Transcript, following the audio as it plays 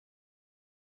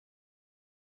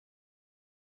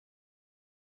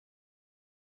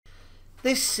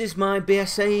This is my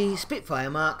BSA Spitfire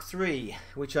Mark III,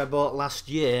 which I bought last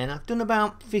year, and I've done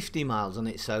about 50 miles on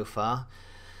it so far.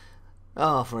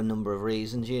 Oh, for a number of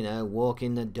reasons, you know,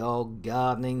 walking the dog,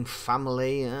 gardening,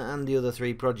 family, and the other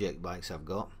 3 project bikes I've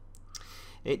got.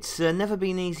 It's never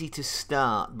been easy to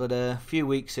start, but a few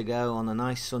weeks ago on a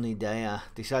nice sunny day I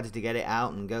decided to get it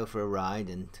out and go for a ride,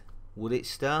 and would it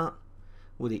start?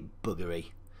 Would it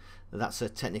buggery? That's a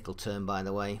technical term, by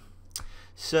the way.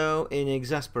 So in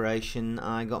exasperation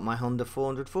I got my Honda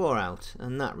 404 out,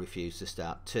 and that refused to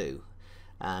start too,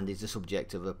 and is the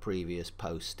subject of a previous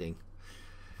posting.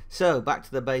 So back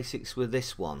to the basics with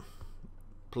this one.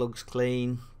 Plugs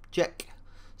clean, check.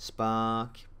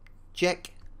 Spark,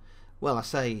 check. Well, I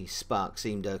say spark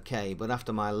seemed okay, but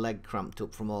after my leg cramped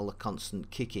up from all the constant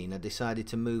kicking, I decided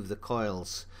to move the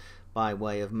coils by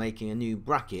way of making a new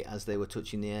bracket as they were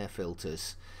touching the air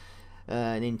filters.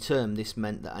 And in turn this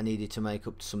meant that I needed to make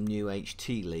up some new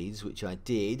HT leads, which I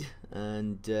did,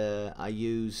 and I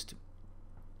used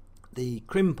the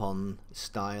crimp-on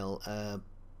style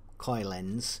coil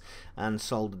ends and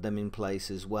soldered them in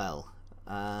place as well.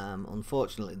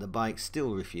 Unfortunately the bike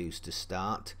still refused to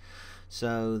start,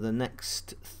 so the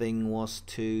next thing was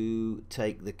to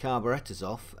take the carburetors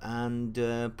off and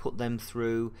put them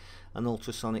through an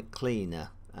ultrasonic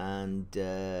cleaner. And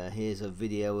here's a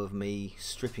video of me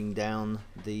stripping down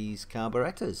these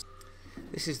carburetors.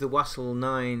 This is the Wassell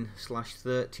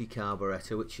 9/30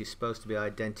 carburetor, which is supposed to be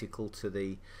identical to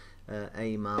the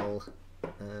Amal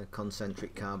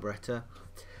concentric carburetor.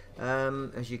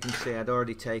 As you can see, I'd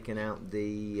already taken out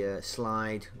the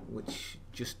slide, which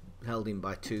just held in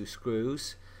by 2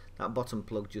 screws. That bottom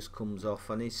plug just comes off,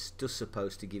 and it's just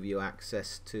supposed to give you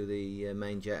access to the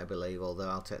main jet, I believe, although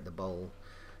I'll take the bowl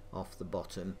off the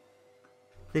bottom.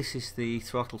 This is the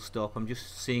throttle stop. I'm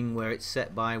just seeing where it's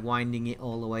set by winding it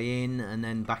all the way in and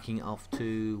then backing it off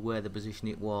to where the position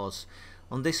it was.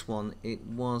 On this one it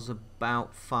was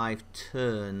about 5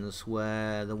 turns,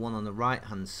 where the one on the right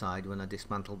hand side when I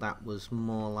dismantled that was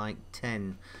more like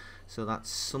 10. So that's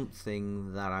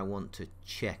something that I want to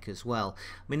check as well.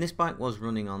 I mean, this bike was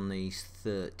running on these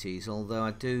 30s, although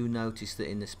I do notice that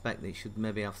in the spec they should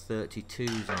maybe have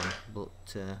 32s on,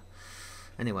 but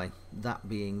anyway, that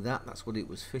being that, that's what it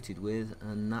was fitted with,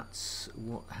 and that's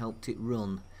what helped it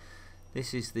run.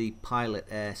 This is the pilot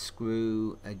air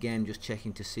screw, again just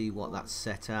checking to see what that's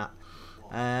set at.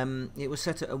 It was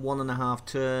set at 1.5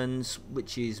 turns,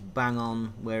 which is bang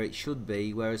on where it should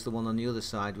be, whereas the one on the other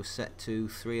side was set to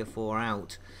 3 or 4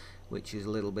 out, which is a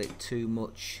little bit too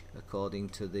much according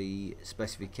to the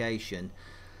specification.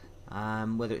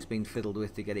 Whether it's been fiddled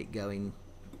with to get it going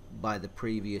by the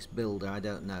previous builder, I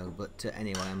don't know, but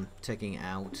anyway, I'm taking it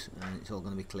out and it's all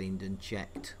going to be cleaned and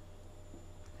checked.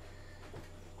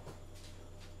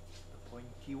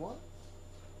 Pointy one.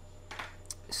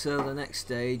 So the next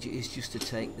stage is just to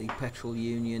take the petrol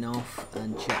union off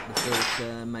and check the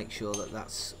filter, make sure that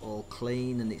that's all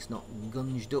clean and it's not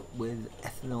gunged up with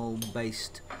ethanol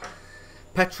based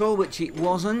petrol, which it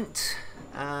wasn't,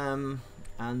 and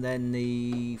then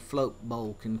the float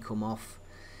bowl can come off.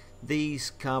 These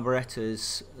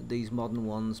carburetors, these modern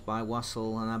ones by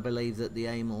Wassell, and I believe that the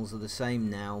Amals are the same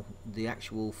now, the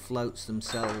actual floats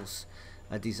themselves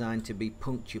are designed to be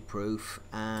puncture proof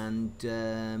and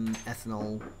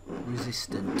ethanol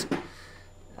resistant.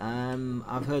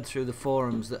 I've heard through the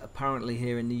forums that apparently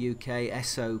here in the UK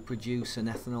Esso produce an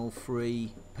ethanol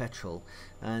free petrol,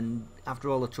 and after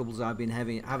all the troubles I've been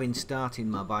having starting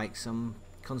my bikes, I'm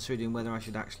considering whether I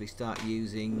should actually start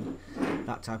using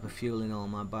that type of fuel in all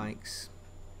my bikes.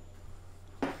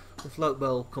 The float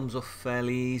bowl comes off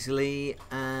fairly easily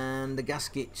and the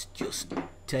gasket's just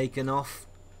taken off.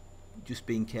 Just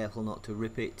being careful not to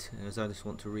rip it, as I just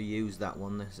want to reuse that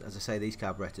one. As I say, these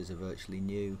carburetors are virtually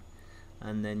new.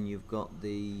 And then you've got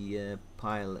the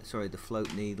the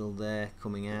float needle there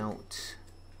coming out,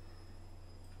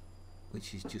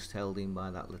 which is just held in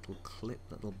by that little clip,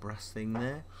 little brass thing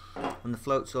there. And the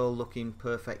floats all look in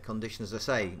perfect condition. As I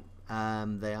say,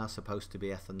 they are supposed to be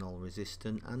ethanol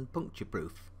resistant and puncture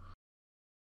proof.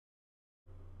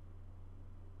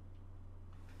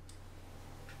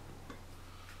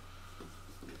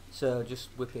 So just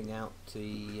whipping out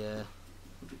the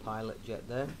pilot jet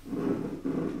there.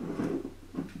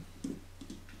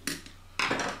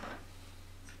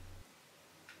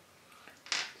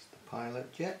 It's the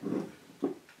pilot jet.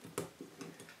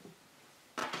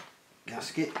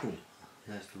 Gasket. Ooh,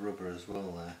 there's the rubber as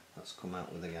well there. That's come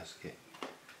out with the gasket.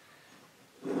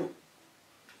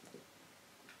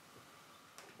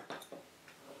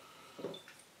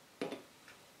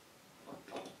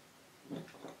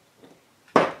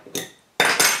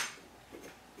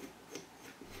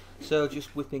 So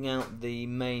just whipping out the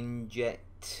main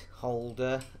jet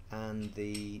holder and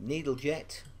the needle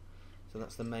jet. So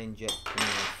that's the main jet coming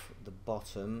off the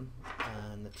bottom,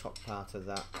 and the top part of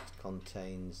that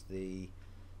contains the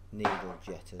needle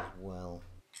jet as well.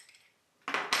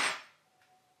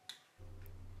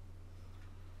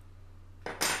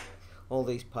 All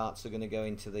these parts are going to go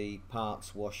into the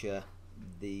parts washer,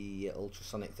 the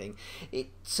ultrasonic thing. It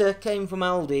came from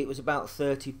Aldi. It was about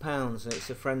 £30, and it's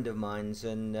a friend of mine's,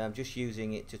 and I'm just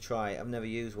using it to try it. I've never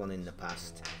used one in the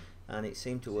past, and it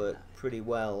seemed to work pretty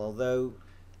well, although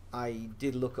I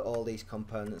did look at all these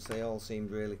components. They all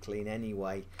seemed really clean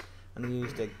anyway, and I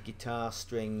used a guitar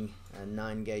string, a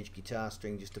 9-gauge guitar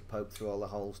string, just to poke through all the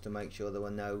holes to make sure there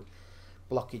were no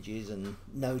blockages and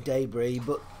no debris.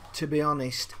 But to be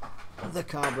honest, the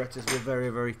carburetors were very,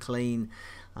 very clean.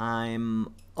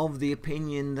 I'm of the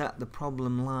opinion that the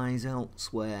problem lies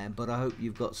elsewhere, but I hope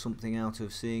you've got something out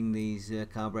of seeing these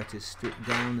carburetors stripped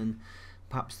down, and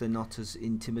perhaps they're not as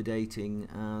intimidating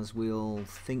as we all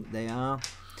think they are.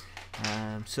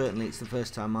 Certainly it's the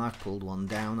first time I've pulled one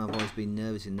down. I've always been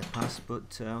nervous in the past,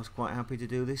 but I was quite happy to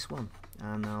do this one,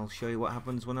 and I'll show you what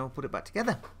happens when I'll put it back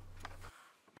together.